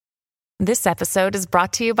This episode is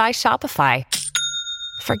brought to you by Shopify.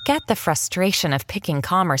 Forget the frustration of picking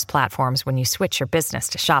commerce platforms when you switch your business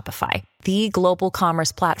to Shopify, the global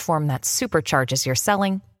commerce platform that supercharges your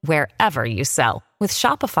selling wherever you sell. With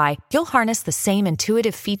Shopify, you'll harness the same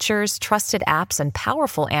intuitive features, trusted apps, and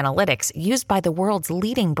powerful analytics used by the world's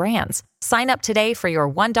leading brands. Sign up today for your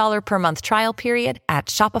 $1 per month trial period at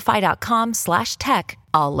shopify.com/tech,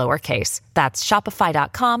 all lowercase. That's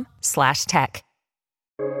shopify.com/tech.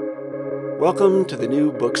 Welcome to the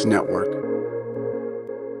New Books Network.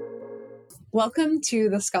 Welcome to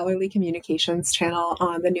the Scholarly Communications channel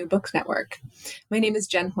on the New Books Network. My name is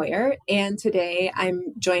Jen Hoyer, and today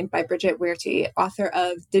I'm joined by Bridget Whearty, author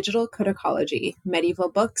of Digital Codicology, Medieval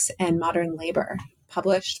Books and Modern Labor,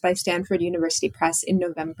 published by Stanford University Press in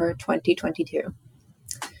November 2022.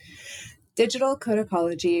 Digital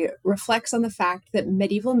Codicology reflects on the fact that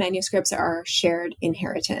medieval manuscripts are shared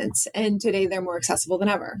inheritance, and today they're more accessible than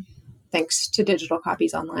ever, thanks to digital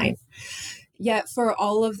copies online. Yet for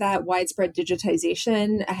all of that, widespread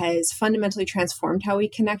digitization has fundamentally transformed how we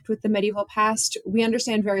connect with the medieval past. We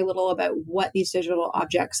understand very little about what these digital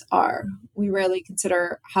objects are. We rarely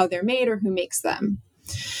consider how they're made or who makes them.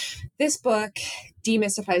 This book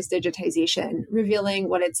demystifies digitization, revealing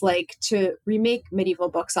what it's like to remake medieval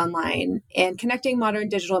books online and connecting modern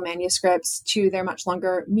digital manuscripts to their much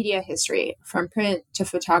longer media history, from print to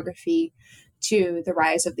photography to the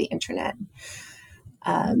rise of the internet.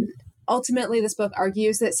 Ultimately, this book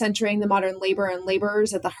argues that centering the modern labor and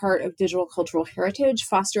laborers at the heart of digital cultural heritage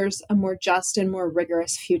fosters a more just and more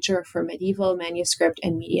rigorous future for medieval manuscript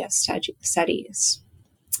and media studies.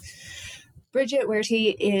 Bridget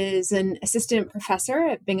Whearty is an assistant professor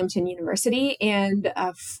at Binghamton University and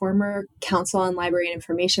a former Council on Library and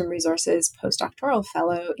Information Resources postdoctoral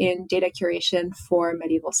fellow in data curation for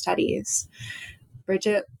medieval studies.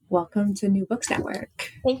 Bridget, welcome to New Books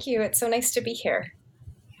Network. Thank you. It's so nice to be here.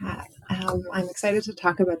 Yeah, I'm excited to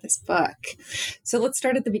talk about this book. So let's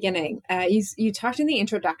start at the beginning. You talked in the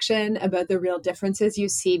introduction about the real differences you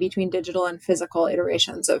see between digital and physical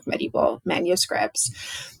iterations of medieval manuscripts.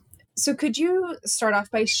 So could you start off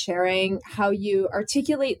by sharing how you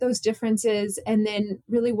articulate those differences and then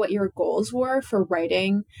really what your goals were for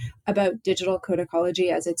writing about digital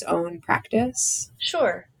codicology as its own practice?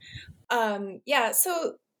 Sure.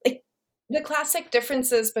 So the classic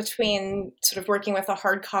differences between sort of working with a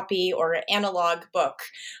hard copy or an analog book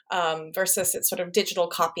versus its sort of digital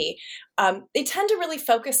copy, they tend to really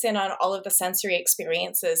focus in on all of the sensory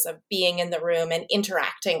experiences of being in the room and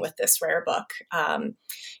interacting with this rare book.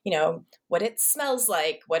 What it smells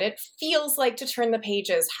like, what it feels like to turn the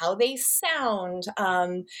pages, how they sound,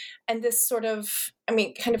 and this sort of,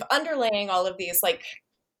 kind of underlaying all of these like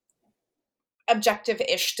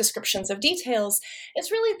objective-ish descriptions of details,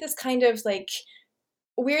 it's really this kind of like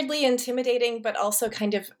weirdly intimidating, but also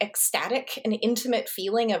kind of ecstatic and intimate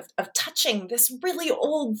feeling of touching this really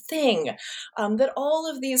old thing that all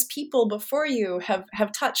of these people before you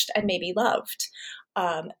have touched and maybe loved.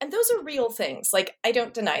 And those are real things. Like, I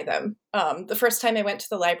don't deny them. The first time I went to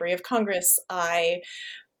the Library of Congress, I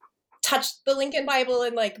touched the Lincoln Bible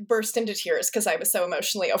and like burst into tears because I was so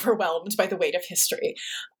emotionally overwhelmed by the weight of history.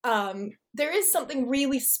 There is something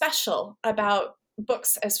really special about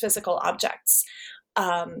books as physical objects.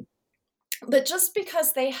 But just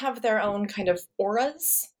because they have their own kind of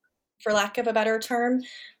auras, for lack of a better term,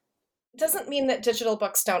 doesn't mean that digital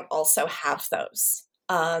books don't also have those.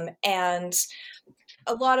 And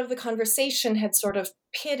a lot of the conversation had sort of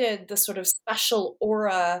pitted the sort of special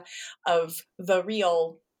aura of the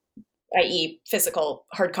real, i.e. physical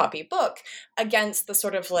hard copy book, against the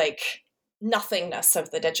sort of like nothingness of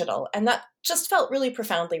the digital. And that just felt really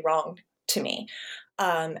profoundly wrong to me.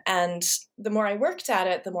 And the more I worked at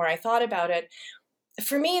it, the more I thought about it.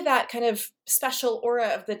 For me, that kind of special aura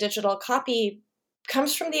of the digital copy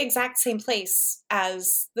comes from the exact same place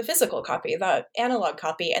as the physical copy, the analog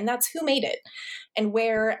copy, and that's who made it, and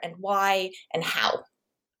where, and why, and how.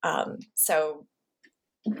 So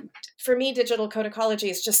for me, digital codicology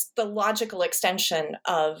is just the logical extension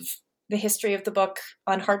of the history of the book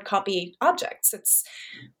on hard copy objects. It's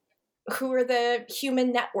who are the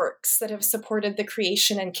human networks that have supported the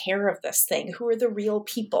creation and care of this thing? Who are the real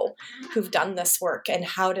people who've done this work? And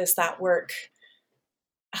how does that work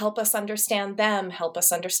help us understand them, help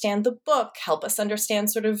us understand the book, help us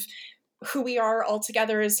understand sort of who we are all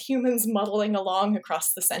together as humans muddling along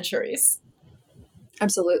across the centuries?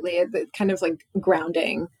 Absolutely. Kind of like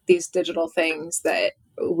grounding these digital things that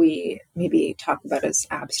we maybe talk about as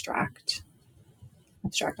abstract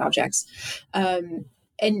objects. And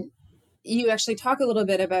you actually talk a little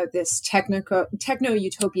bit about this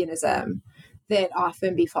techno-utopianism that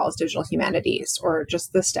often befalls digital humanities or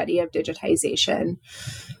just the study of digitization.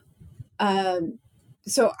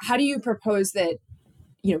 So how do you propose that,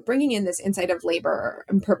 bringing in this insight of labor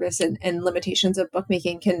and purpose and limitations of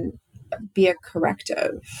bookmaking can be a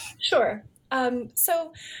corrective? Sure.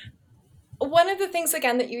 So one of the things,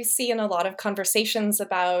 again, that you see in a lot of conversations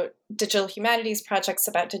about digital humanities projects,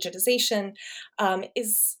 about digitization,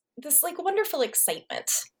 is this wonderful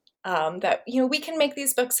excitement that, we can make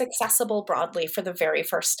these books accessible broadly for the very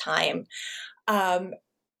first time. And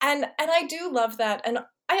I do love that. And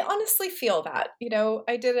I honestly feel that.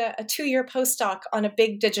 I did a 2-year postdoc on a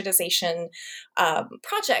big digitization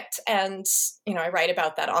project, and I write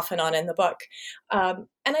about that off and on in the book. And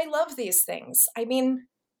I love these things. I mean,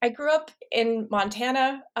 I grew up in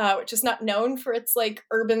Montana, which is not known for its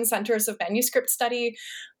urban centers of manuscript study.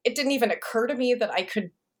 It didn't even occur to me that I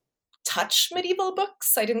could touch medieval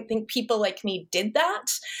books. I didn't think people like me did that.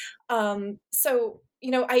 So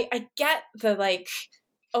I get the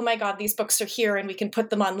oh my God, these books are here and we can put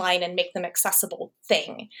them online and make them accessible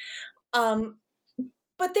thing.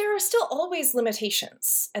 But there are still always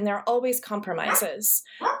limitations and there are always compromises.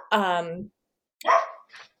 And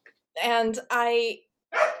I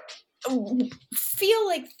feel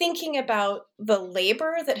like thinking about the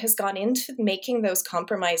labor that has gone into making those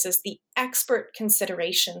compromises, the expert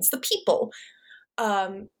considerations, the people,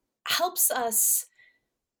 helps us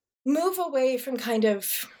move away from kind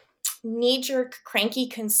of knee-jerk, cranky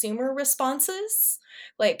consumer responses,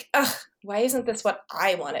 why isn't this what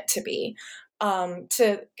I want it to be? To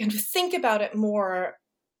kind of think about it more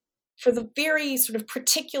for the very sort of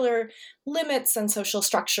particular limits and social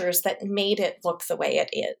structures that made it look the way it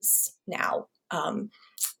is now.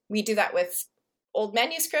 We do that with old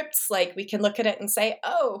manuscripts. We can look at it and say,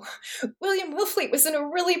 oh, William Wilfleet was in a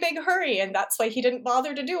really big hurry, and that's why he didn't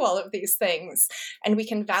bother to do all of these things. And we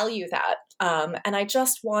can value that. And I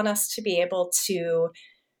just want us to be able to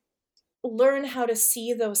learn how to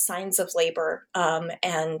see those signs of labor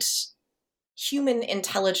and human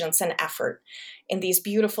intelligence and effort in these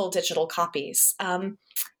beautiful digital copies,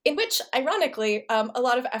 in which, ironically, a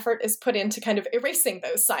lot of effort is put into kind of erasing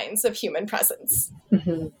those signs of human presence.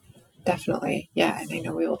 Mm-hmm. Definitely. Yeah. And I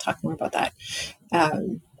know we will talk more about that. I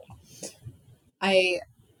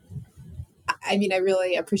mean, I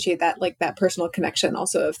really appreciate that, that personal connection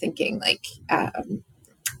also of thinking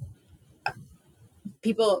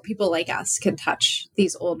people like us can touch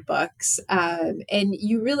these old books. And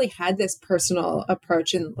you really had this personal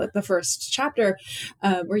approach in the first chapter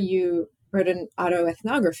where you wrote an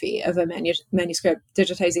autoethnography of a manuscript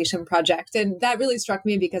digitization project. And that really struck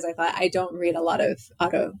me because I thought I don't read a lot of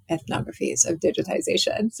autoethnographies of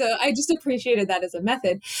digitization. So I just appreciated that as a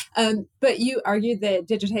method. But you argued that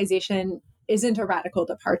digitization isn't a radical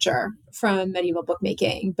departure from medieval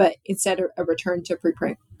bookmaking, but instead a return to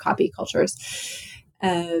preprint copy cultures.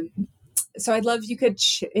 So I'd love if you could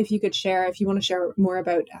share, if you want to share more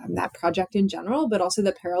about that project in general, but also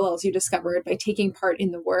the parallels you discovered by taking part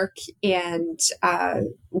in the work and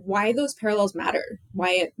why those parallels matter,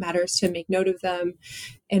 why it matters to make note of them,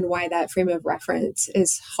 and why that frame of reference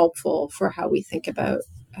is helpful for how we think about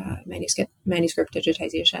manuscript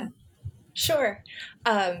digitization. Sure.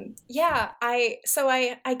 I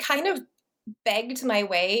kind of begged my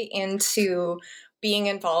way into being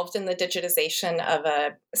involved in the digitization of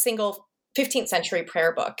a single 15th century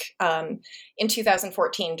prayer book in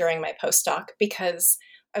 2014 during my postdoc, because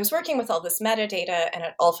I was working with all this metadata and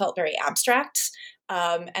it all felt very abstract.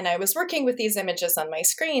 And I was working with these images on my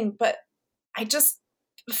screen, but I just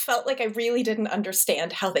felt like I really didn't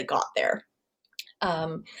understand how they got there.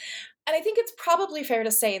 And I think it's probably fair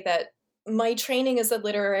to say that my training as a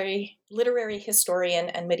literary historian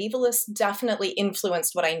and medievalist definitely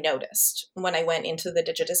influenced what I noticed when I went into the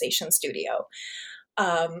digitization studio.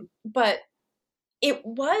 But it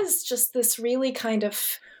was just this really kind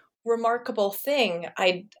of remarkable thing.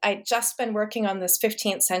 I'd just been working on this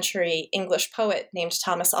 15th century English poet named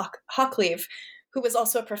Thomas Hoccleve, who was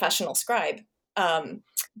also a professional scribe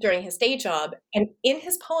during his day job. And in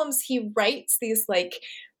his poems, he writes these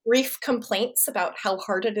brief complaints about how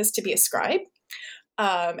hard it is to be a scribe.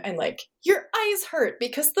 And your eyes hurt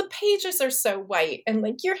because the pages are so white, and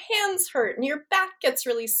your hands hurt and your back gets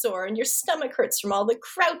really sore and your stomach hurts from all the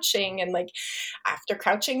crouching. And after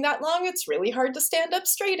crouching that long, it's really hard to stand up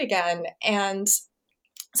straight again. And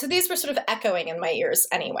so these were sort of echoing in my ears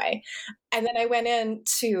anyway. And then I went in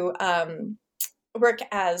to work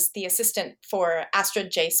as the assistant for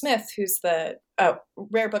Astrid J. Smith, who's the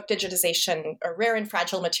rare book digitization or rare and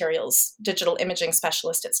fragile materials digital imaging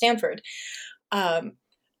specialist at Stanford.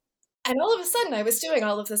 And all of a sudden I was doing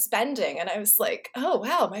all of this bending and I was like, oh,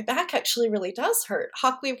 wow, my back actually really does hurt.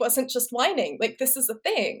 Hockley wasn't just whining. Like, this is a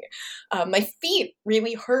thing. My feet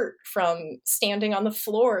really hurt from standing on the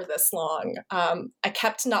floor this long. I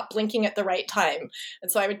kept not blinking at the right time.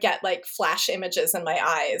 And so I would get like flash images in my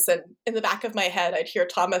eyes. And in the back of my head, I'd hear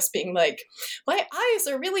Thomas being like, my eyes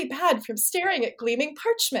are really bad from staring at gleaming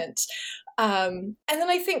parchment. And then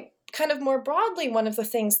I think kind of more broadly, one of the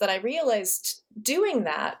things that I realized doing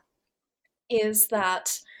that is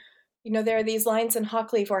that, there are these lines in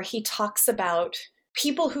Hockley where he talks about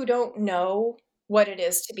people who don't know what it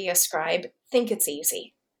is to be a scribe think it's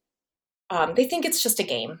easy. They think it's just a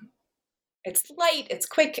game. It's light, it's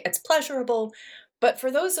quick, it's pleasurable. But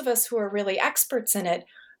for those of us who are really experts in it,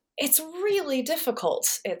 it's really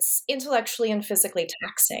difficult. It's intellectually and physically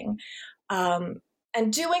taxing.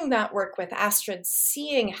 And doing that work with Astrid,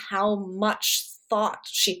 seeing how much thought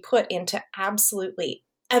she put into absolutely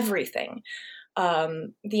everything,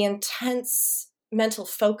 the intense mental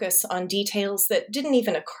focus on details that didn't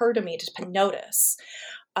even occur to me to notice,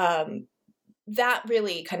 that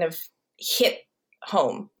really kind of hit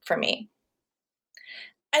home for me.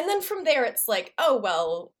 And then from there, it's like, oh,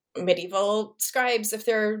 well, medieval scribes, if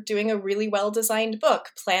they're doing a really well-designed book,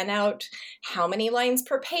 plan out how many lines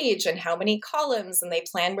per page and how many columns, and they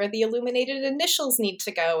plan where the illuminated initials need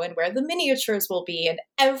to go and where the miniatures will be, and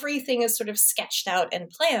everything is sort of sketched out and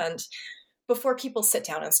planned before people sit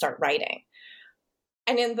down and start writing.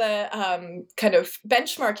 And in the kind of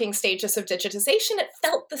benchmarking stages of digitization, it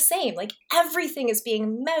felt the same. Like, everything is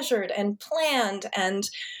being measured and planned, and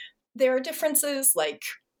there are differences, like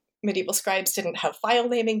medieval scribes didn't have file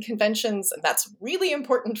naming conventions, and that's really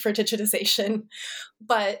important for digitization.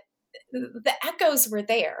 But the echoes were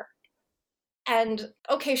there. And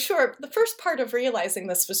okay, sure, the first part of realizing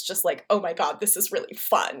this was just like, oh my God, this is really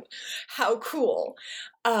fun. How cool.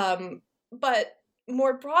 But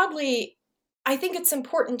more broadly, I think it's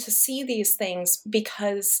important to see these things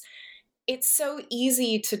because it's so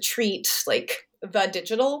easy to treat like the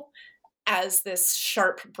digital as this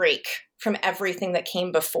sharp break from everything that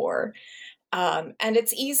came before. And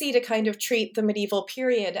it's easy to kind of treat the medieval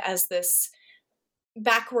period as this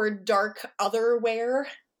backward, dark otherware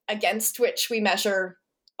against which we measure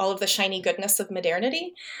all of the shiny goodness of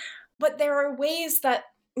modernity. But there are ways that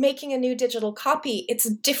making a new digital copy, it's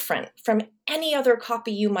different from any other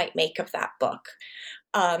copy you might make of that book.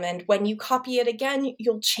 And when you copy it again,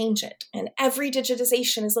 you'll change it. And every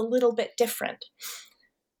digitization is a little bit different.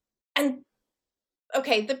 And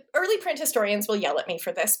okay, the early print historians will yell at me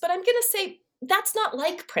for this, but I'm going to say that's not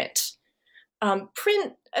like print.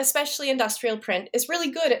 Print, especially industrial print, is really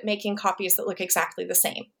good at making copies that look exactly the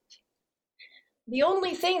same. The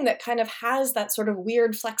only thing that kind of has that sort of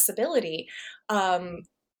weird flexibility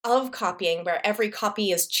of copying, where every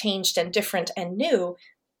copy is changed and different and new,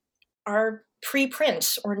 are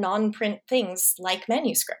pre-print or non-print things like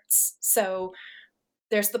manuscripts. So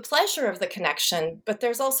there's the pleasure of the connection, but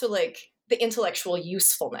there's also like the intellectual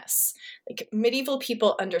usefulness. Like, medieval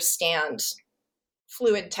people understand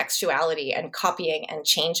fluid textuality and copying and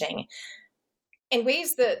changing in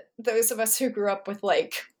ways that those of us who grew up with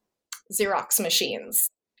like Xerox machines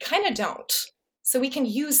kind of don't. So we can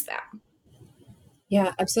use them.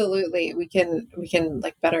 Yeah, absolutely. We can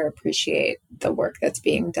like better appreciate the work that's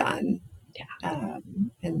being done. Yeah.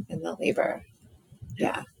 And the labor.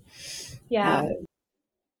 Yeah. Yeah.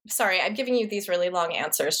 Sorry, I'm giving you these really long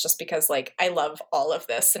answers just because like I love all of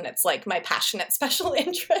this and it's like my passionate special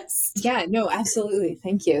interest. Yeah, no, absolutely.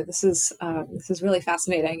 Thank you. This is really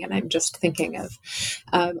fascinating. And I'm just thinking of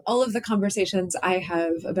all of the conversations I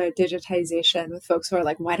have about digitization with folks who are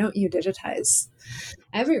like, why don't you digitize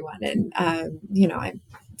everyone? And, I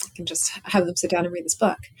can just have them sit down and read this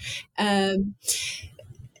book.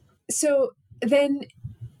 So then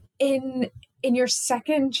in your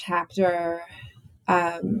second chapter,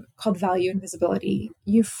 called Value and Visibility,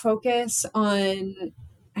 you focus on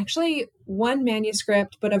actually one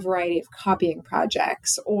manuscript, but a variety of copying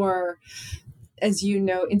projects, or, as you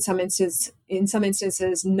know, in some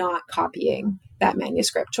instances, not copying that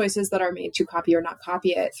manuscript, choices that are made to copy or not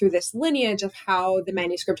copy it through this lineage of how the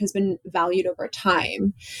manuscript has been valued over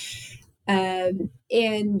time. And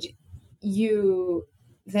you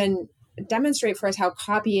then demonstrate for us how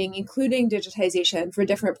copying, including digitization for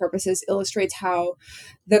different purposes, illustrates how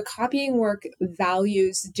the copying work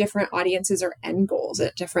values different audiences or end goals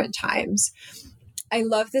at different times. I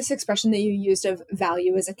love this expression that you used of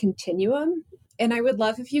value as a continuum. And I would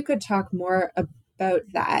love if you could talk more about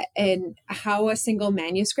that and how a single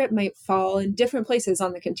manuscript might fall in different places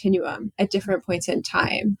on the continuum at different points in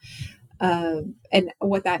time. and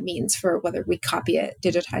what that means for whether we copy it,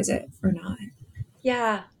 digitize it, or not.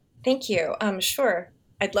 Yeah, thank you. Sure,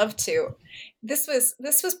 I'd love to. This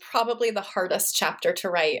was probably the hardest chapter to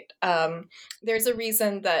write. There's a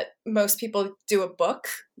reason that most people do a book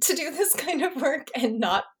to do this kind of work and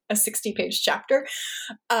not a 60-page chapter.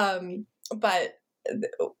 But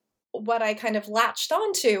what I kind of latched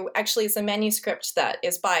onto actually is a manuscript that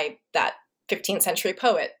is by that 15th century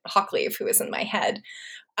poet, Hoccleve, who is in my head.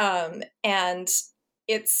 And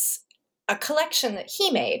it's a collection that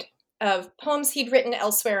he made of poems he'd written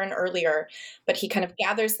elsewhere and earlier, but he kind of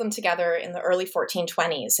gathers them together in the early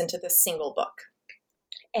 1420s into this single book.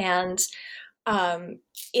 And I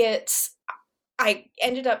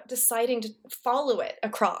ended up deciding to follow it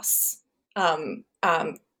across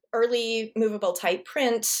early movable type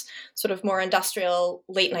print, sort of more industrial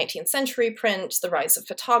late 19th century print, the rise of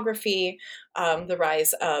photography, the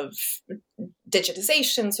rise of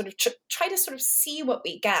digitization, sort of try to sort of see what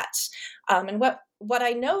we get. And what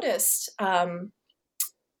I noticed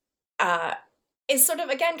is sort of,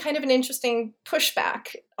 again, kind of an interesting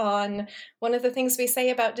pushback on one of the things we say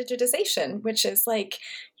about digitization, which is like,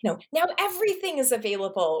 now everything is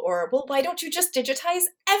available, or, well, why don't you just digitize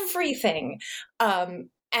everything?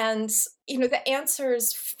 And, the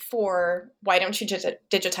answers for why don't you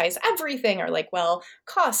digitize everything are like, well,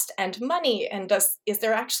 cost and money. And is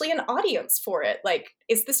there actually an audience for it? Like,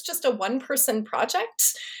 is this just a one-person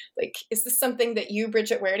project? Like, is this something that you,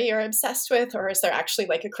 Bridget Whearty, are obsessed with? Or is there actually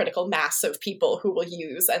like a critical mass of people who will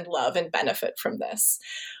use and love and benefit from this?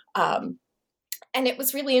 And it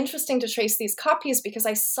was really interesting to trace these copies because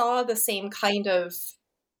I saw the same kind of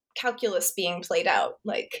calculus being played out,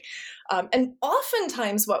 and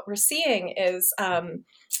oftentimes what we're seeing is a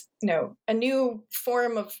new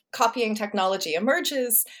form of copying technology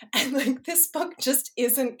emerges, and like this book just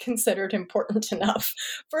isn't considered important enough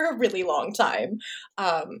for a really long time.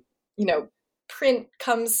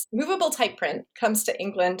 Movable type print comes to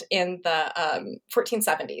England in the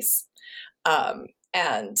 1470s,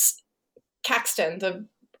 and Caxton, the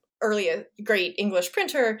early great English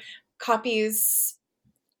printer, copies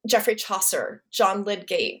Geoffrey Chaucer, John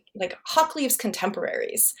Lydgate, like Hoccleve's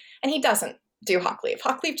contemporaries. And he doesn't do Hoccleve.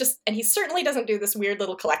 And he certainly doesn't do this weird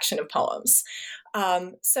little collection of poems.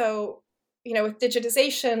 So, with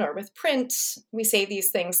digitization or with print, we say these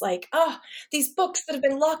things like, these books that have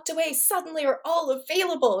been locked away suddenly are all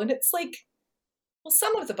available. And it's like, well,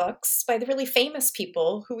 some of the books by the really famous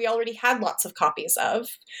people who we already had lots of copies of.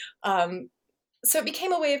 So it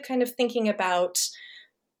became a way of kind of thinking about,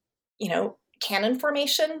 canon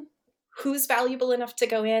formation, who's valuable enough to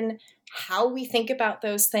go in, how we think about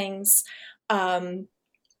those things. In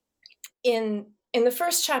the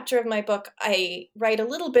first chapter of my book, I write a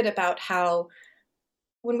little bit about how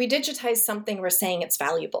when we digitize something, we're saying it's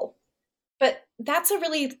valuable. But that's a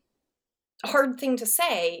really hard thing to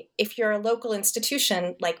say if you're a local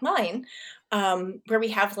institution like mine, where we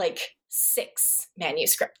have like 6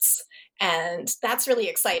 manuscripts. And that's really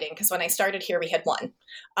exciting because when I started here, we had 1.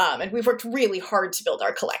 And we've worked really hard to build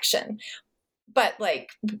our collection. But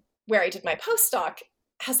like where I did my postdoc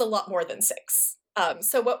has a lot more than 6.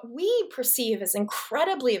 So what we perceive as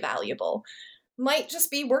incredibly valuable might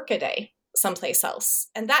just be workaday someplace else.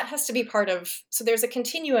 And that has to be so there's a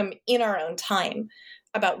continuum in our own time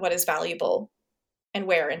about what is valuable and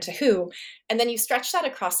where and to who. And then you stretch that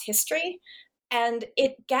across history, and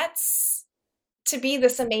it gets to be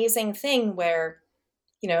this amazing thing where,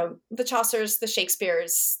 the Chaucers, the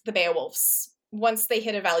Shakespeares, the Beowulfs, once they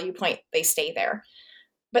hit a value point, they stay there.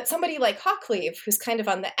 But somebody like Hoccleve, who's kind of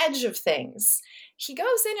on the edge of things, he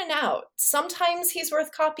goes in and out. Sometimes he's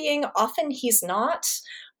worth copying, often he's not.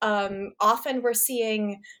 Often we're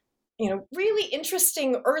seeing, really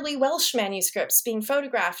interesting early Welsh manuscripts being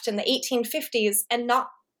photographed in the 1850s and not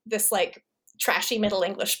this like trashy Middle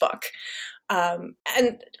English book.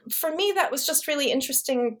 And for me, that was just really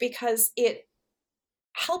interesting because it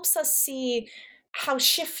helps us see how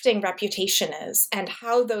shifting reputation is and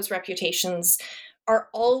how those reputations are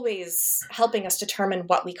always helping us determine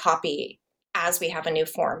what we copy as we have a new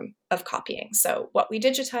form of copying. So what we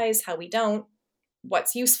digitize, how we don't,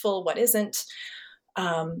 what's useful, what isn't.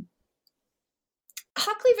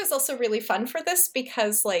 Hoccleve is also really fun for this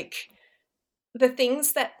because like the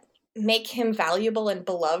things that make him valuable and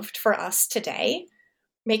beloved for us today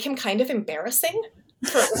make him kind of embarrassing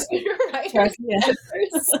for writers. Yes.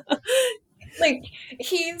 Like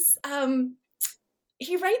he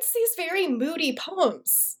writes these very moody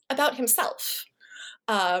poems about himself.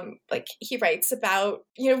 Like he writes about,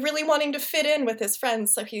 you know, really wanting to fit in with his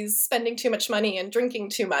friends. So he's spending too much money and drinking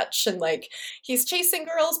too much. And like, he's chasing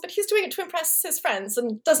girls, but he's doing it to impress his friends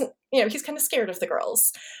and doesn't, you know, he's kind of scared of the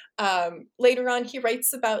girls. Later on, he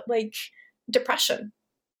writes about like depression,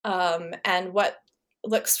 and what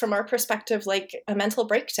looks from our perspective like a mental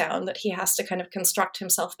breakdown that he has to kind of construct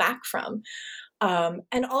himself back from.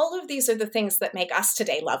 And all of these are the things that make us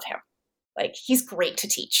today love him. Like, he's great to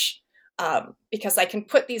teach. Because I can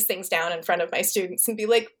put these things down in front of my students and be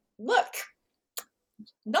like, look,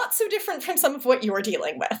 not so different from some of what you're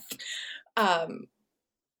dealing with.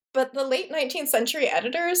 But the late 19th century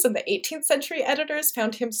editors and the 18th century editors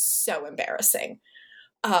found him so embarrassing.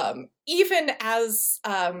 Even as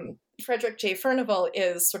Frederick J. Furnivall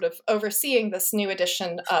is sort of overseeing this new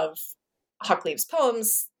edition of Hoccleve's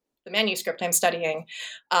poems, the manuscript I'm studying,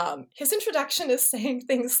 his introduction is saying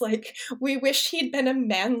things like, we wish he'd been a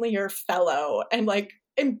manlier fellow, and like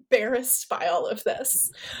embarrassed by all of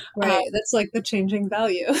this. Right. That's like the changing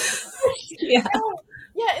value. Yeah.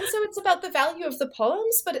 Yeah. And so it's about the value of the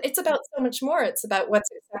poems, but it's about so much more. It's about what's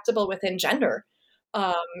acceptable within gender.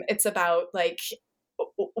 It's about like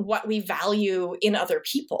what we value in other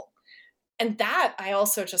people. And that I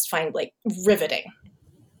also just find like riveting.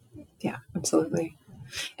 Yeah, absolutely.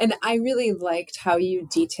 And I really liked how you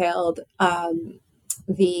detailed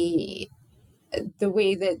the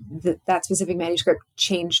way that specific manuscript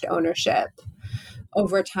changed ownership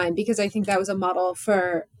over time, because I think that was a model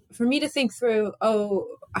for me to think through,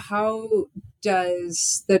 how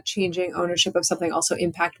does the changing ownership of something also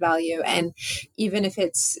impact value? And even if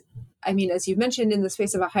it's, I mean, as you mentioned, in the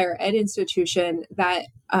space of a higher ed institution, that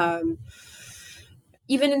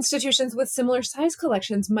even institutions with similar size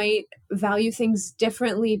collections might value things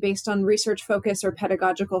differently based on research focus or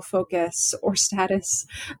pedagogical focus or status.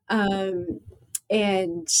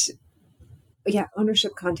 And yeah,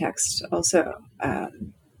 ownership context also.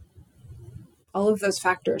 All of those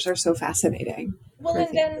factors are so fascinating. Well, and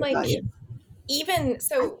then like value. Even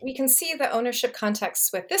so we can see the ownership context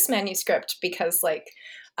with this manuscript because like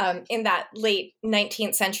in that late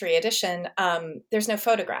 19th century edition, there's no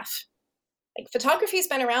photograph. Like, photography's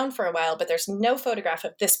been around for a while, but there's no photograph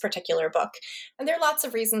of this particular book. And there are lots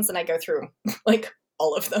of reasons, and I go through like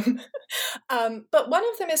all of them. But one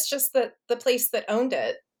of them is just that the place that owned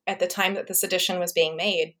it at the time that this edition was being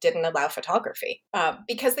made didn't allow photography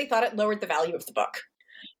because they thought it lowered the value of the book.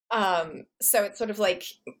 So it's sort of like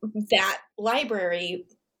that library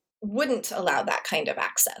wouldn't allow that kind of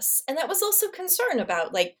access. And that was also concern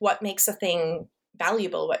about like what makes a thing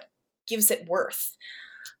valuable, what gives it worth.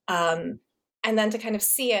 And then to kind of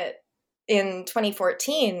see it in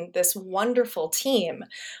 2014, this wonderful team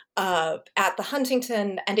at the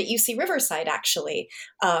Huntington and at UC Riverside actually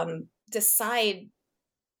decide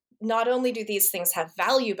not only do these things have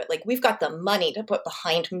value, but like we've got the money to put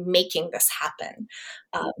behind making this happen.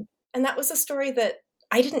 And that was a story that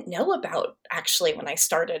I didn't know about actually when I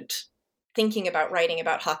started thinking about writing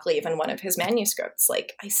about Hoccleve and one of his manuscripts.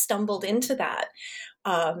 Like I stumbled into that.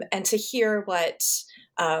 And to hear what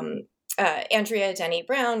Andrea Denny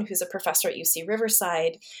Brown, who's a professor at UC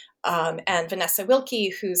Riverside, and Vanessa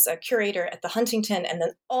Wilkie, who's a curator at the Huntington, and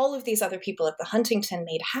then all of these other people at the Huntington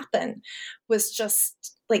made happen, was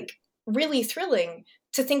just like really thrilling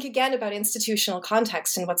to think again about institutional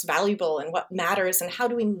context and what's valuable and what matters and how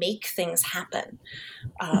do we make things happen.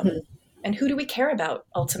 And who do we care about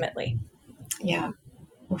ultimately? Yeah,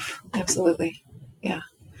 absolutely. Yeah.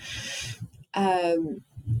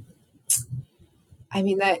 I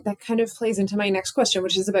mean, that kind of plays into my next question,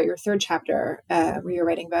 which is about your third chapter, where you're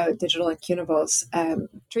writing about digital incunables,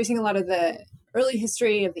 tracing a lot of the early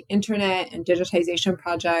history of the internet and digitization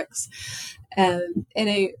projects. And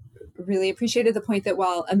I really appreciated the point that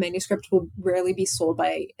while a manuscript will rarely be sold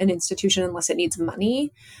by an institution unless it needs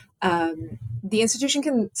money, the institution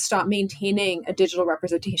can stop maintaining a digital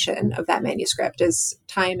representation of that manuscript as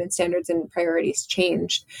time and standards and priorities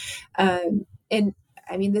change. And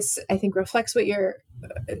I mean, this, I think, reflects what you're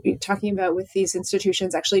talking about with these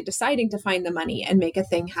institutions actually deciding to find the money and make a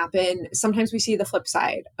thing happen. Sometimes we see the flip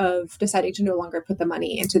side of deciding to no longer put the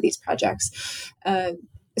money into these projects.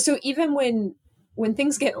 So even when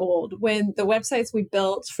things get old, when the websites we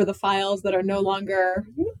built for the files that are no longer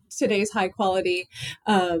today's high quality,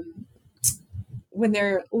 when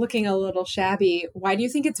they're looking a little shabby, why do you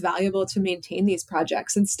think it's valuable to maintain these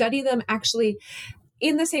projects and study them actually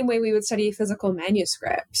in the same way we would study physical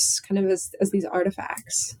manuscripts, kind of as these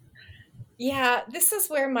artifacts? Yeah, this is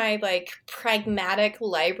where my like pragmatic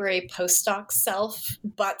library postdoc self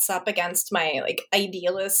butts up against my like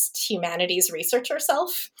idealist humanities researcher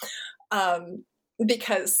self.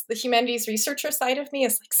 because the humanities researcher side of me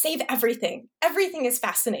is like, save everything. Everything is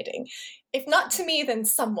fascinating. If not to me, then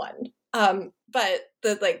someone. But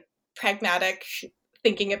the like pragmatic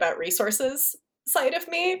thinking about resources side of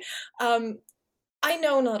me, I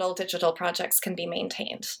know not all digital projects can be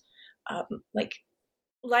maintained. Like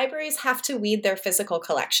libraries have to weed their physical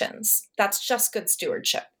collections. That's just good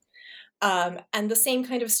stewardship. And the same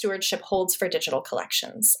kind of stewardship holds for digital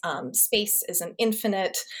collections. Space isn't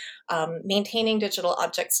infinite. Maintaining digital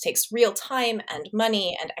objects takes real time and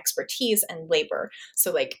money and expertise and labor.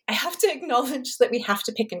 So like, I have to acknowledge that we have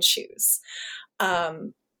to pick and choose.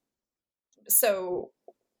 So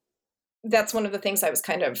that's one of the things I was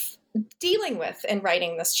kind of dealing with in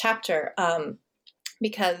writing this chapter,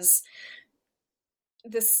 because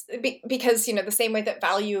you know, the same way that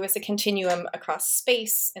value is a continuum across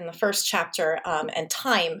space in the first chapter, and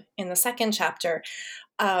time in the second chapter,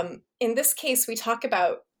 in this case we talk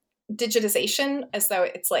about digitization as though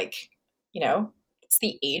it's like, you know, it's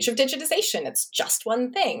the age of digitization. It's just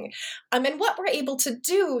one thing. And what we're able to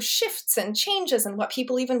do shifts and changes, and what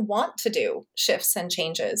people even want to do shifts and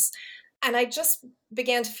changes. And I just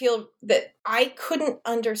began to feel that I couldn't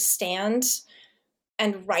understand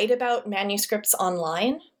and write about manuscripts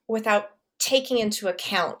online without taking into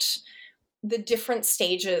account the different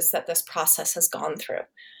stages that this process has gone through.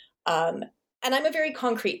 And I'm a very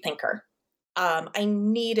concrete thinker. I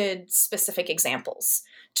needed specific examples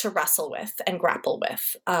to wrestle with and grapple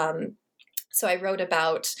with. So I wrote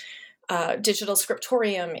about digital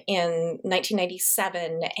scriptorium in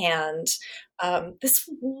 1997 and this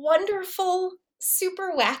wonderful,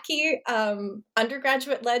 super wacky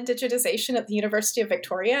undergraduate-led digitization at the University of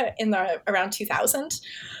Victoria in around 2000.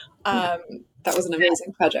 That was an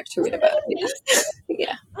amazing project to read about.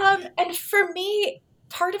 Yeah. And for me,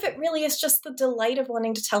 part of it really is just the delight of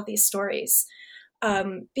wanting to tell these stories,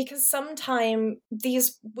 because sometime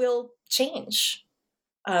these will change.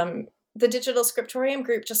 The Digital Scriptorium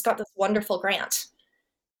group just got this wonderful grant,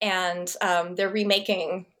 and they're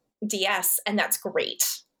remaking DS, and that's great.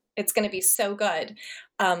 It's going to be so good.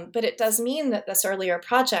 But it does mean that this earlier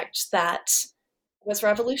project that was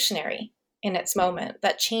revolutionary in its moment,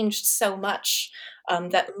 that changed so much,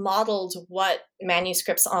 that modeled what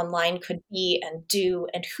manuscripts online could be and do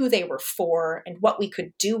and who they were for and what we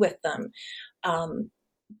could do with them,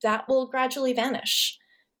 that will gradually vanish.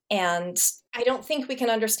 And I don't think we can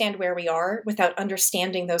understand where we are without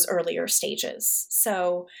understanding those earlier stages.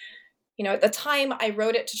 So, you know, at the time I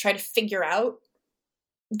wrote it to try to figure out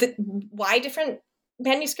why different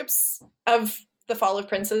manuscripts of The Fall of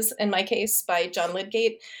Princes, in my case, by John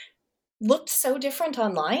Lydgate, looked so different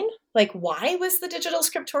online. Like, why was the Digital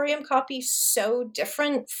Scriptorium copy so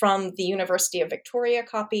different from the University of Victoria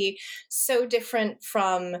copy, so different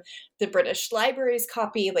from the British Library's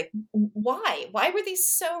copy? Like, why? Why were these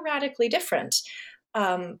so radically different?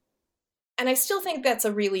 And I still think that's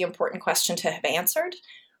a really important question to have answered.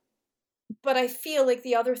 But I feel like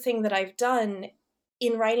the other thing that I've done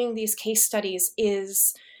in writing these case studies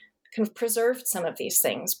is kind of preserved some of these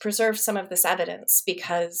things, preserved some of this evidence,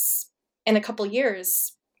 because in a couple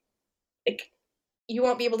years, like, you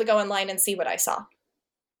won't be able to go online and see what I saw.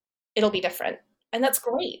 It'll be different. And that's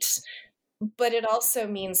great. But it also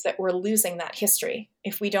means that we're losing that history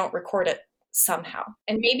if we don't record it somehow.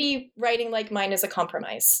 And maybe writing like mine is a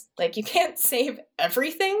compromise. Like, you can't save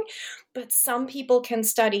everything, but some people can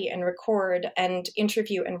study and record and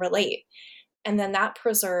interview and relate. And then that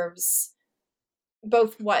preserves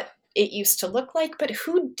both what it used to look like, but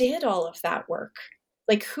who did all of that work?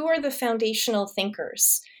 Like, who are the foundational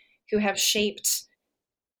thinkers who have shaped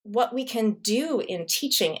what we can do in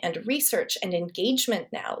teaching and research and engagement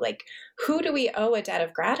now? Like, who do we owe a debt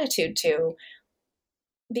of gratitude to?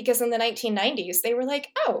 Because in the 1990s, they were like,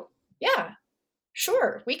 oh, yeah,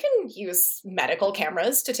 sure, we can use medical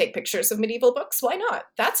cameras to take pictures of medieval books. Why not?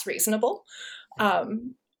 That's reasonable.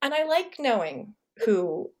 And I like knowing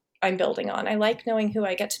who I'm building on. I like knowing who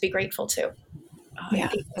I get to be grateful to. Yeah, I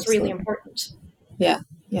think that's really important. Yeah.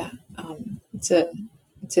 It's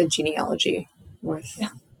a genealogy worth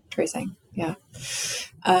tracing. Yeah.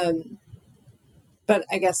 But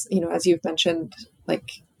I guess, you know, as you've mentioned,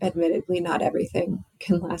 like, admittedly, not everything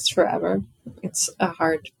can last forever. It's a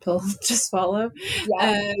hard pill to swallow.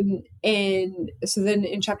 Yeah. And so then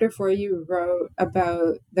in chapter 4, you wrote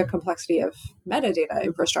about the complexity of metadata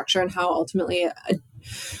infrastructure and how ultimately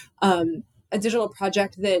a digital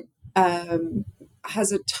project that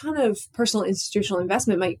has a ton of personal institutional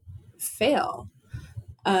investment might fail.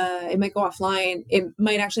 It might go offline. It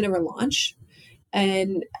might actually never launch.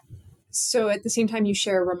 And So at the same time, you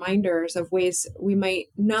share reminders of ways we might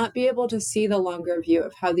not be able to see the longer view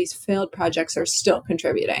of how these failed projects are still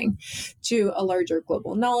contributing to a larger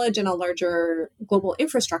global knowledge and a larger global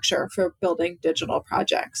infrastructure for building digital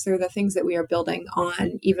projects. They're the things that we are building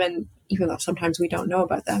on, even though sometimes we don't know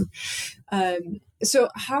about them. So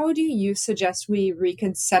how do you suggest we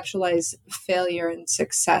reconceptualize failure and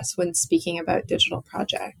success when speaking about digital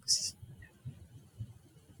projects?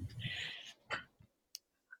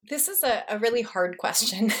 This is a really hard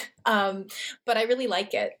question, but I really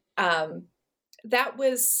like it. So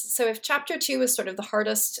if chapter 2 is sort of the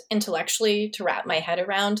hardest intellectually to wrap my head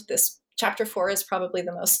around, this chapter 4 is probably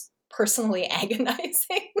the most personally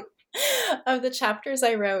agonizing of the chapters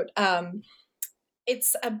I wrote.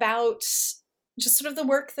 It's about just sort of the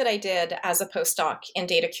work that I did as a postdoc in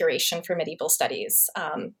data curation for medieval studies,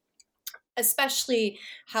 especially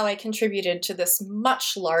how I contributed to this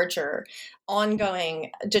much larger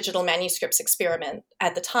ongoing digital manuscripts experiment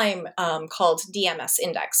at the time called DMS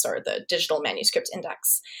Index, or the Digital Manuscript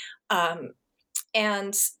Index.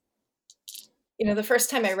 And, the first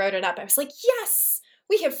time I wrote it up, I was like, yes,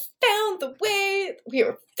 we have found the way. We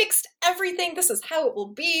have fixed everything. This is how it will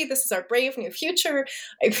be. This is our brave new future.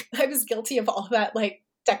 I was guilty of all that like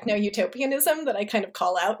techno-utopianism that I kind of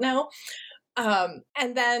call out now. And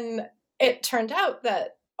then it turned out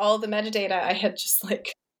that all the metadata I had just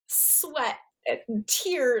like sweat and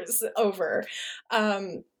tears over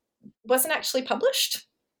wasn't actually published.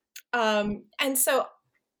 And so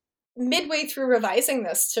midway through revising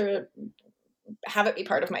this to have it be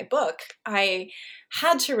part of my book, I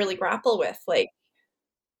had to really grapple with like,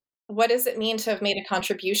 what does it mean to have made a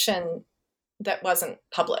contribution that wasn't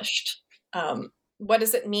published? What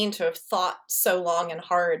does it mean to have thought so long and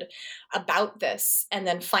hard about this and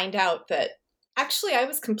then find out that actually I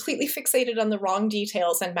was completely fixated on the wrong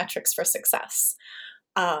details and metrics for success?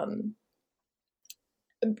 One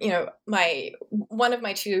of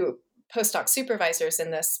my 2 postdoc supervisors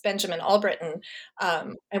in this, Benjamin Albritton,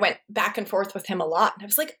 I went back and forth with him a lot. And I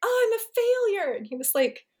was like, oh, I'm a failure. And he was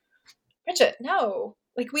like, Bridget, no.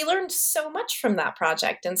 Like, we learned so much from that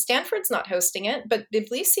project, and Stanford's not hosting it, but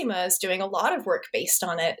Biblissima is doing a lot of work based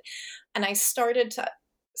on it. And I started to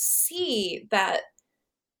see that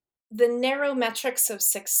the narrow metrics of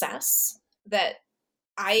success that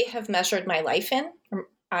I have measured my life in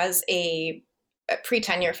as a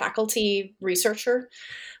pre-tenure faculty researcher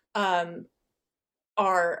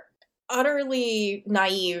are utterly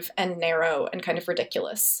naive and narrow and kind of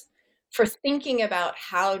ridiculous for thinking about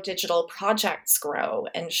how digital projects grow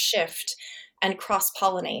and shift and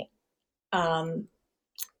cross-pollinate.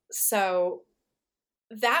 So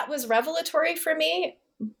that was revelatory for me,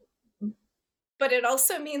 but it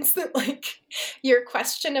also means that like your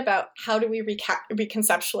question about how do we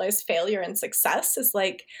reconceptualize failure and success is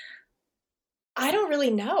like, I don't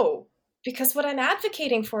really know, because what I'm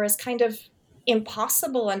advocating for is kind of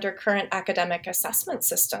impossible under current academic assessment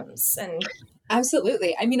systems. And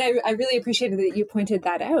absolutely. I mean, I really appreciated that you pointed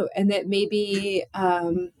that out, and that maybe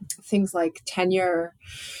things like tenure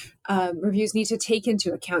reviews need to take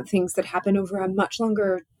into account things that happen over a much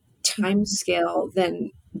longer time scale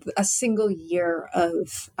than a single year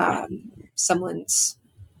of someone's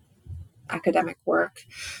academic work.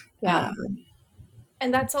 Yeah.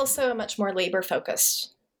 And that's also a much more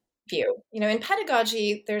labor-focused view. In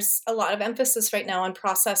pedagogy, there's a lot of emphasis right now on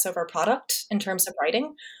process over product in terms of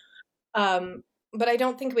writing. But I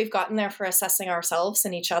don't think we've gotten there for assessing ourselves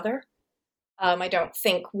and each other. I don't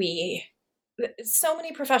think so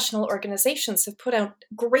many professional organizations have put out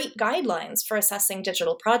great guidelines for assessing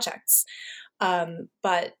digital projects.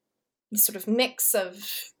 But the sort of mix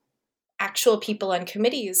of actual people on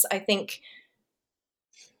committees, I think,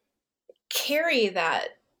 carry that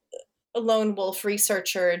lone wolf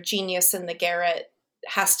researcher, genius in the garret,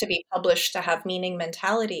 has to be published to have meaning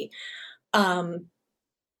mentality. And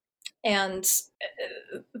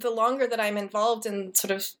the longer that I'm involved in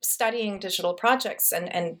sort of studying digital projects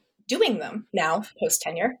and doing them now,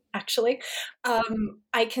 post-tenure, actually,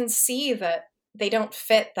 I can see that they don't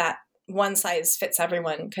fit that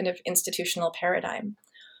one-size-fits-everyone kind of institutional paradigm.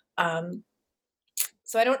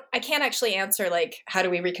 So I can't actually answer, like, how do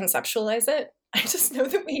we reconceptualize it? I just know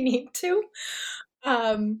that we need to.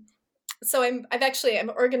 So I'm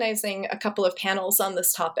organizing a couple of panels on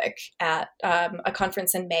this topic at a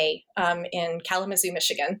conference in May in Kalamazoo,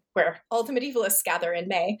 Michigan, where all the medievalists gather in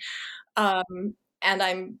May. And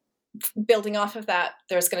I'm building off of that.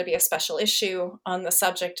 There's going to be a special issue on the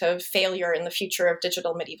subject of failure in the future of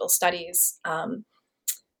digital medieval studies.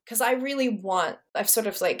 Because I've sort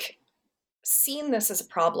of like seen this as a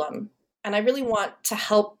problem, and I really want to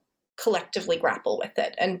help collectively grapple with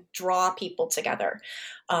it and draw people together,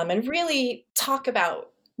 and really talk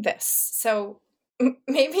about this. So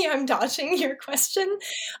maybe I'm dodging your question,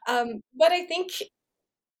 but I think,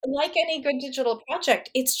 like any good digital project,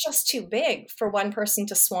 it's just too big for one person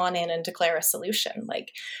to swan in and declare a solution.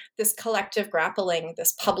 Like, this collective grappling,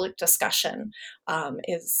 this public discussion,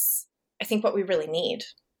 is, I think, what we really need.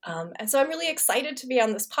 And so I'm really excited to be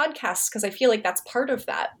on this podcast because I feel like that's part of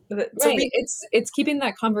that. Right. It's keeping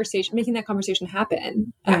that conversation, making that conversation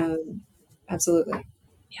happen. Absolutely.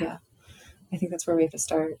 Yeah. I think that's where we have to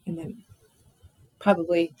start. And then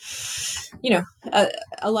probably,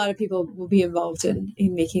 a lot of people will be involved in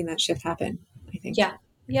making that shift happen, I think. Yeah.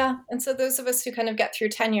 Yeah. And so those of us who kind of get through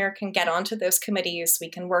tenure can get onto those committees. We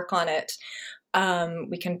can work on it.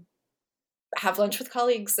 We can have lunch with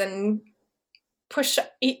colleagues and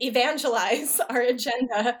evangelize our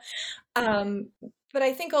agenda. But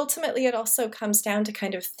I think ultimately it also comes down to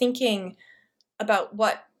kind of thinking about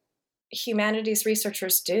what humanities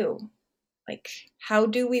researchers do. Like, how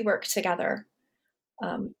do we work together?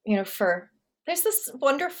 There's this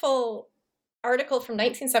wonderful article from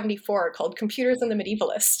 1974 called Computers and the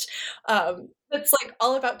Medievalist. That's like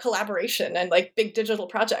all about collaboration and like big digital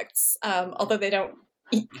projects, although they don't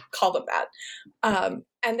call them that.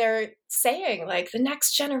 And they're saying like the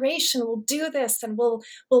next generation will do this and will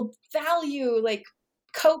value like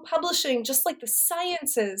co-publishing just like the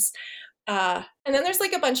sciences. And then there's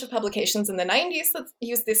like a bunch of publications in the 90s that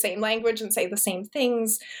use the same language and say the same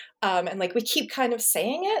things. And like we keep kind of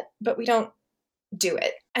saying it, but we don't do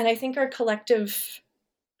it. And I think our collective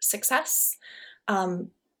success, and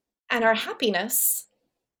our happiness,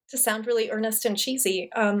 to sound really earnest and cheesy,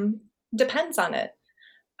 depends on it.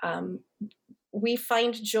 We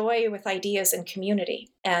find joy with ideas in community.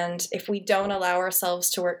 And if we don't allow ourselves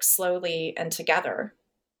to work slowly and together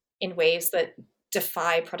in ways that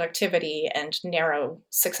defy productivity and narrow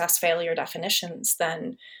success failure definitions,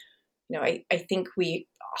 then, I think we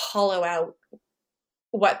hollow out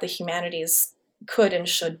what the humanities could and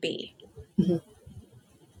should be. Mm-hmm.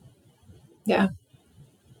 Yeah.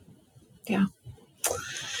 Yeah.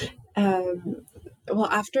 Well,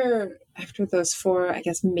 after those 4, I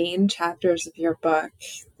guess, main chapters of your book,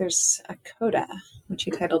 there's a coda, which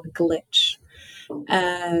you titled Glitch.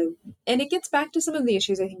 And it gets back to some of the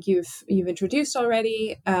issues I think you've introduced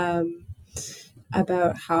already,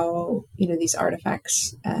 about how, these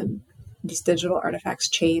artifacts, these digital artifacts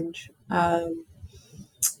change.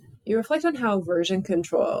 You reflect on how version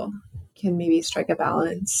control can maybe strike a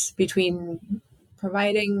balance between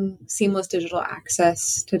providing seamless digital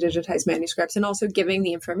access to digitized manuscripts and also giving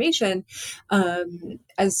the information,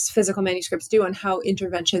 as physical manuscripts do, on how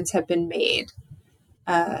interventions have been made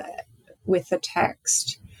with the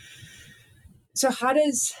text. So how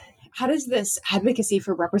does this advocacy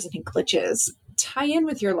for representing glitches tie in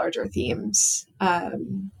with your larger themes that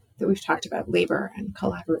we've talked about, labor and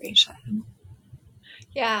collaboration?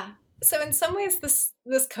 Yeah. So in some ways,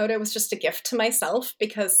 this coda was just a gift to myself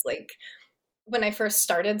because, like, when I first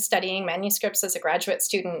started studying manuscripts as a graduate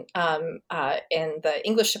student in the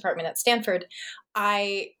English department at Stanford,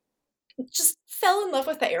 I just fell in love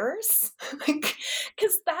with the errors,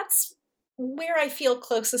 because that's where I feel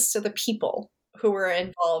closest to the people who were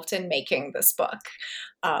involved in making this book.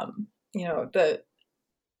 The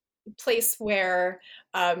place where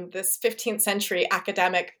this 15th century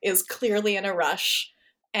academic is clearly in a rush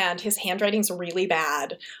and his handwriting's really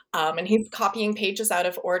bad, and he's copying pages out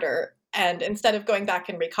of order. And instead of going back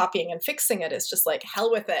and recopying and fixing it, it's just like,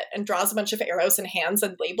 hell with it, and draws a bunch of arrows and hands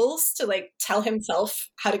and labels to like tell himself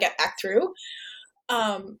how to get back through.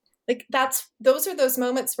 Those are those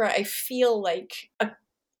moments where I feel like a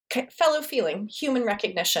fellow feeling, human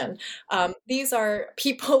recognition. These are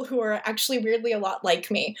people who are actually weirdly a lot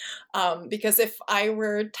like me, because if I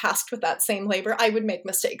were tasked with that same labor, I would make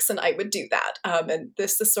mistakes and I would do that. And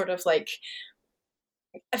this is sort of like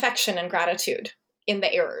affection and gratitude in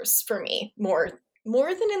the errors for me, more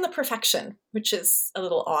than in the perfection, which is a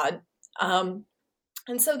little odd.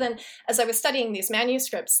 And so then as I was studying these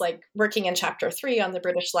manuscripts, like working in chapter 3 on the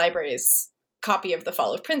British Library's copy of The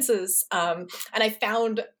Fall of Princes, and I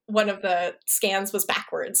found one of the scans was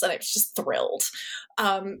backwards, and I was just thrilled,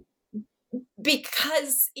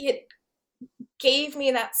 because it gave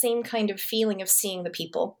me that same kind of feeling of seeing the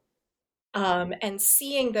people, and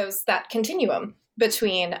seeing that continuum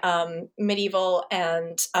between medieval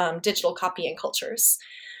and digital copying cultures.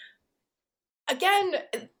 Again,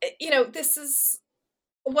 this is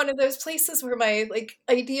one of those places where my like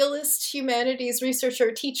idealist humanities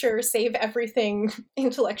researcher, teacher, save everything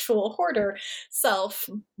intellectual hoarder self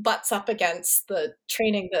butts up against the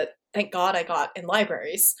training that, thank God, I got in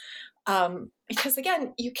libraries. Because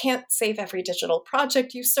again, you can't save every digital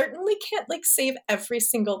project. You certainly can't like save every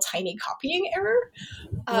single tiny copying error.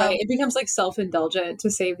 Right. It becomes like self-indulgent to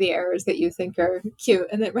save the errors that you think are cute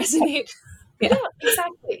and that resonate. Yeah,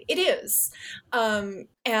 exactly. It is. And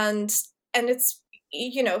it's,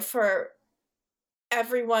 for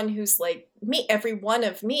everyone who's like me, every one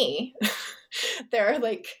of me, there are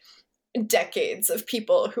like decades of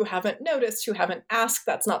people who haven't noticed, who haven't asked.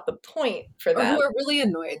 That's not the point for Or them. who are really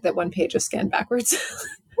annoyed that one page is scanned backwards.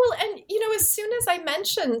 Well, and as soon as I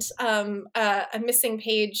mentioned a missing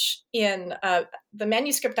page in the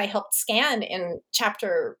manuscript I helped scan in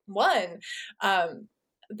chapter 1,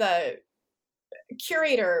 the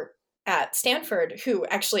curator at Stanford, who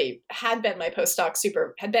actually had been my postdoc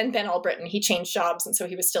had been Ben Albritton. He changed jobs, and so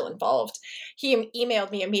he was still involved. He emailed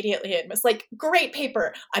me immediately and was like, "Great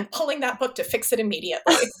paper. I'm pulling that book to fix it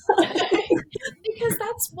immediately." Because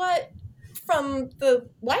that's what, from the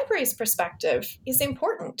library's perspective, is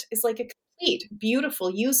important, is like a complete, beautiful,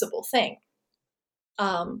 usable thing.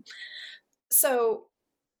 So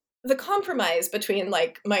the compromise between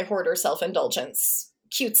like my hoarder self-indulgence,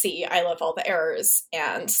 cutesy, I love all the errors,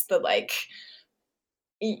 and the like,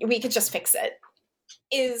 we could just fix it,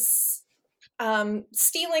 is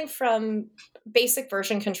stealing from basic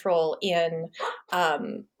version control in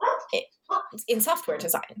software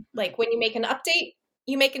design. Like when you make an update,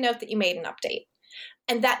 you make a note that you made an update.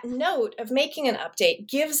 And that note of making an update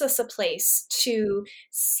gives us a place to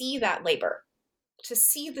see that labor, to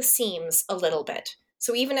see the seams a little bit.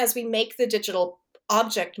 So even as we make the digital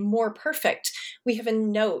object more perfect, we have a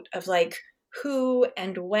note of like who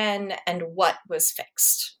and when and what was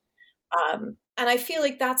fixed. And I feel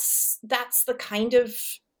like that's the kind of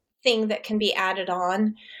thing that can be added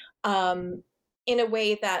on in a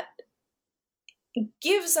way that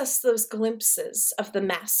gives us those glimpses of the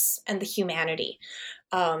mess and the humanity,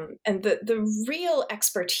 and the real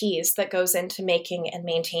expertise that goes into making and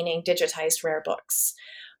maintaining digitized rare books,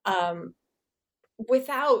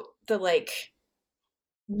 without the like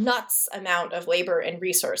nuts amount of labor and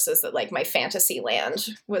resources that like my fantasy land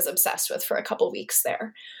was obsessed with for a couple weeks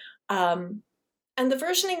there. And the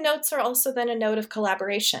versioning notes are also then a note of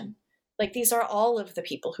collaboration. Like these are all of the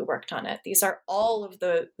people who worked on it. These are all of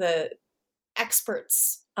the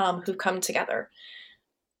experts who come together.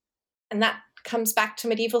 And that comes back to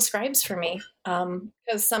medieval scribes for me,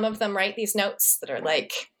 because some of them write these notes that are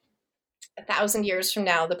like 1,000 years from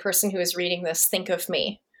now, the person who is reading this, think of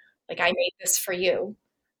me. Like I made this for you.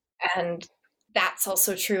 And that's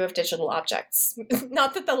also true of digital objects.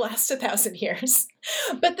 Not that they'll last 1,000 years,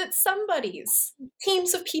 but that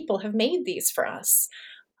teams of people have made these for us.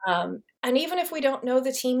 And even if we don't know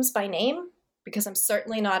the teams by name, because I'm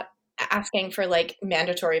certainly not asking for like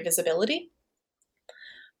mandatory visibility,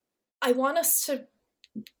 I want us to,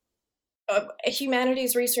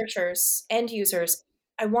 humanities researchers, end users,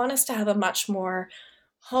 I want us to have a much more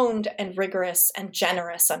honed and rigorous and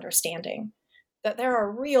generous understanding that there are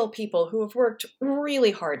real people who have worked really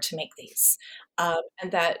hard to make these,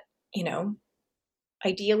 and that,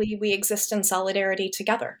 ideally we exist in solidarity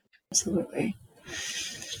together. Absolutely.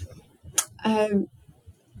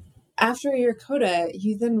 After your coda,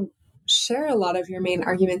 you then share a lot of your main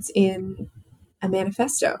arguments in a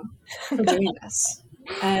manifesto for doing this.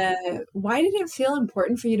 Why did it feel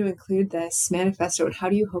important for you to include this manifesto, and how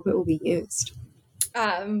do you hope it will be used?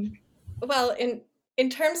 Well, in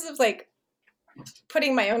terms of like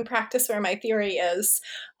putting my own practice where my theory is,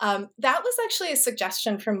 that was actually a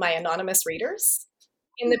suggestion from my anonymous readers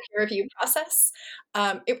in the peer review process.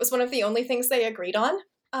 It was one of the only things they agreed on.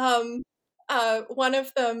 One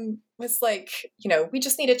of them was like, we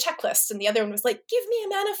just need a checklist. And the other one was like, give me a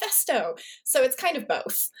manifesto. So it's kind of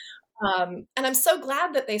both. And I'm so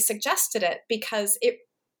glad that they suggested it, because it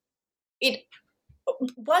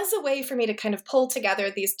was a way for me to kind of pull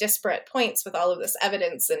together these disparate points with all of this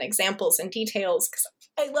evidence and examples and details, because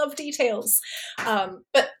I love details.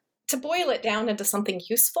 But to boil it down into something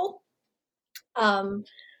useful,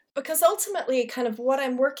 because ultimately kind of what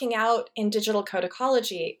I'm working out in digital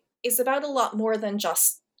codicology is about a lot more than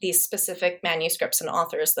just these specific manuscripts and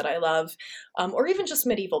authors that I love, or even just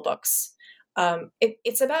medieval books.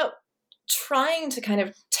 It's about trying to kind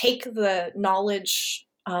of take the knowledge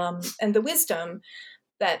and the wisdom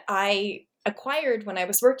that I acquired when I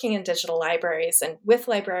was working in digital libraries and with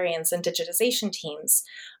librarians and digitization teams,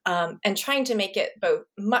 and trying to make it both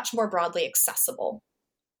much more broadly accessible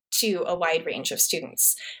to a wide range of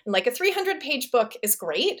students. And like a 300-page book is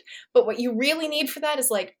great, but what you really need for that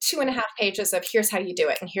is like 2.5 pages of here's how you do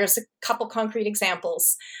it, and here's a couple concrete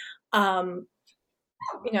examples. I'm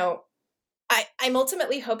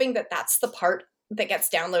ultimately hoping that that's the part that gets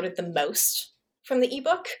downloaded the most from the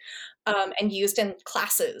ebook, and used in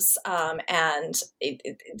classes. And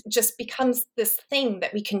it just becomes this thing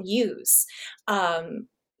that we can use,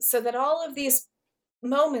 so that all of these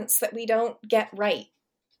moments that we don't get right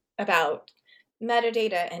about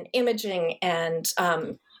metadata and imaging and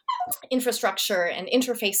infrastructure and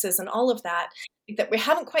interfaces and all of that we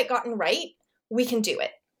haven't quite gotten right, we can do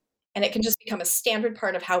it. And it can just become a standard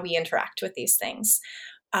part of how we interact with these things.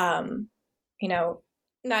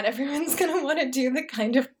 Not everyone's going to want to do the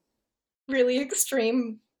kind of really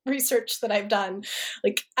extreme research that I've done.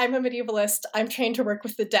 Like, I'm a medievalist. I'm trained to work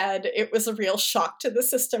with the dead. It was a real shock to the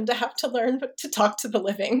system to have to learn to talk to the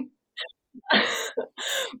living.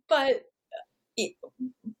 But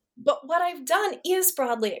what I've done is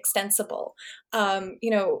broadly extensible.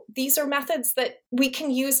 These are methods that we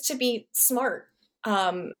can use to be smart,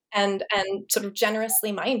 and sort of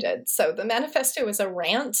generously minded. So the manifesto is a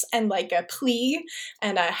rant and like a plea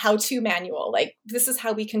and a how-to manual. Like, this is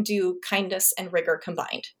how we can do kindness and rigor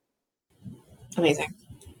combined. Amazing.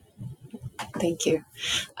 Thank you.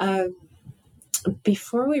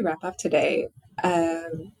 Before we wrap up today,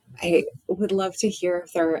 I would love to hear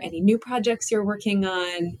if there are any new projects you're working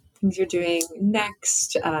on, things you're doing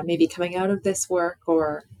next, maybe coming out of this work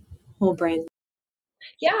or whole brand.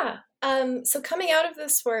 Yeah. So coming out of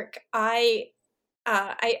this work, I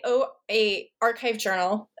owe a archive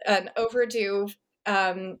journal an overdue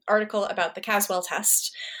article about the Caswell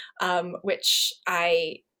test, which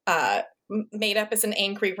I made up as an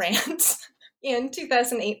angry rant in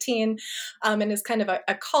 2018, and is kind of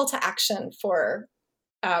a call to action for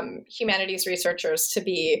humanities researchers to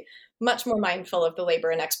be much more mindful of the labor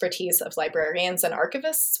and expertise of librarians and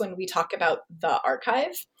archivists when we talk about the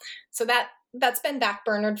archive. So that's been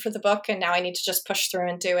backburnered for the book, and now I need to just push through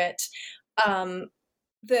and do it.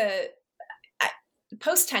 The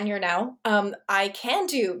post-tenure now, I can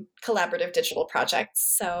do collaborative digital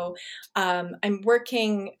projects. So I'm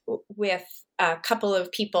working with a couple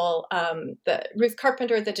of people, Ruth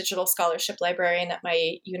Carpenter, the digital scholarship librarian at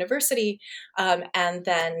my university, and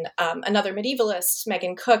then another medievalist,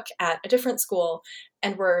 Megan Cook, at a different school.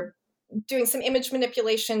 And we're doing some image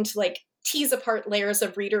manipulation to like tease apart layers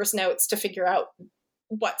of readers' notes to figure out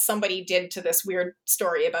what somebody did to this weird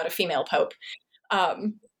story about a female pope.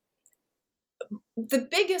 The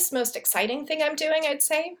biggest, most exciting thing I'm doing, I'd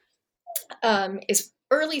say, is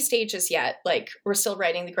early stages yet. Like, we're still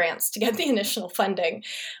writing the grants to get the initial funding.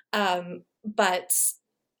 But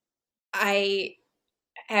I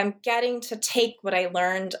am getting to take what I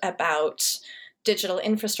learned about digital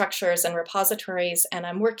infrastructures and repositories, and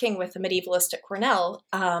I'm working with a medievalist at Cornell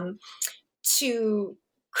to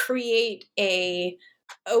create a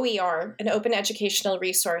OER, an open educational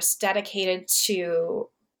resource dedicated to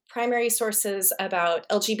primary sources about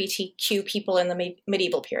LGBTQ people in the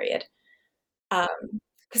medieval period,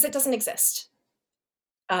 because it doesn't exist.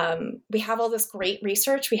 We have all this great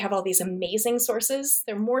research. We have all these amazing sources.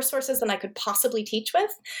 There are more sources than I could possibly teach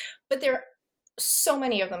with, but there are so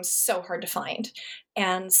many of them so hard to find.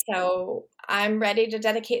 And so I'm ready to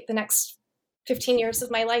dedicate the next 15 years of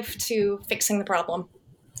my life to fixing the problem.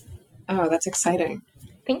 Oh, that's exciting.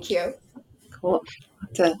 Thank you. Cool. I'll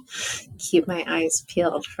have to keep my eyes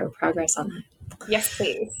peeled for progress on that. Yes,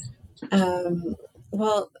 please.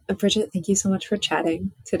 Well, Bridget, thank you so much for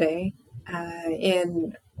chatting today.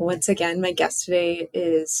 And once again, my guest today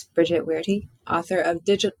is Bridget Whearty, author of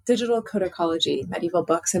Digital Codicology, Medieval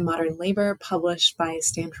Books and Modern Labor, published by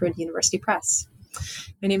Stanford University Press.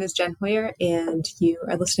 My name is Jen Hoyer, and you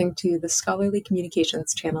are listening to the Scholarly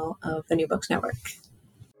Communications channel of the New Books Network.